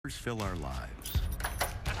numbers fill our lives.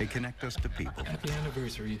 They connect us to people. Happy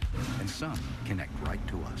anniversary. And some connect right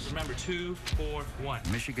to us. Remember, 2, 4, 1.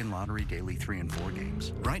 Michigan Lottery Daily 3 and 4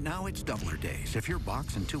 games. Right now, it's Doubler Days. If your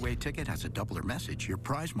box and two-way ticket has a doubler message, your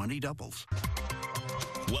prize money doubles.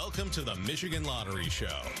 Welcome to the Michigan Lottery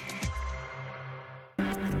Show.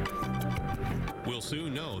 We'll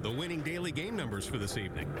soon know the winning daily game numbers for this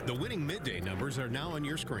evening. The winning midday numbers are now on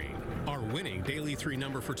your screen. Our winning daily 3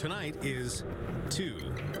 number for tonight is 2,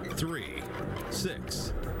 3,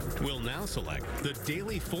 6. We'll now select the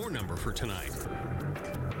daily 4 number for tonight.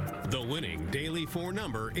 The winning daily 4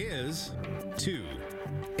 number is 2,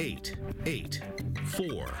 8, 8,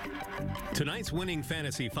 4. Tonight's winning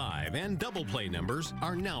Fantasy 5 and double play numbers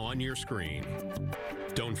are now on your screen.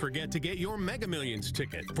 Don't forget to get your Mega Millions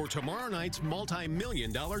ticket for tomorrow night's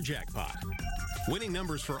multi-million-dollar jackpot. Winning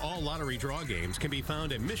numbers for all lottery draw games can be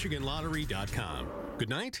found at MichiganLottery.com. Good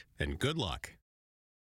night and good luck.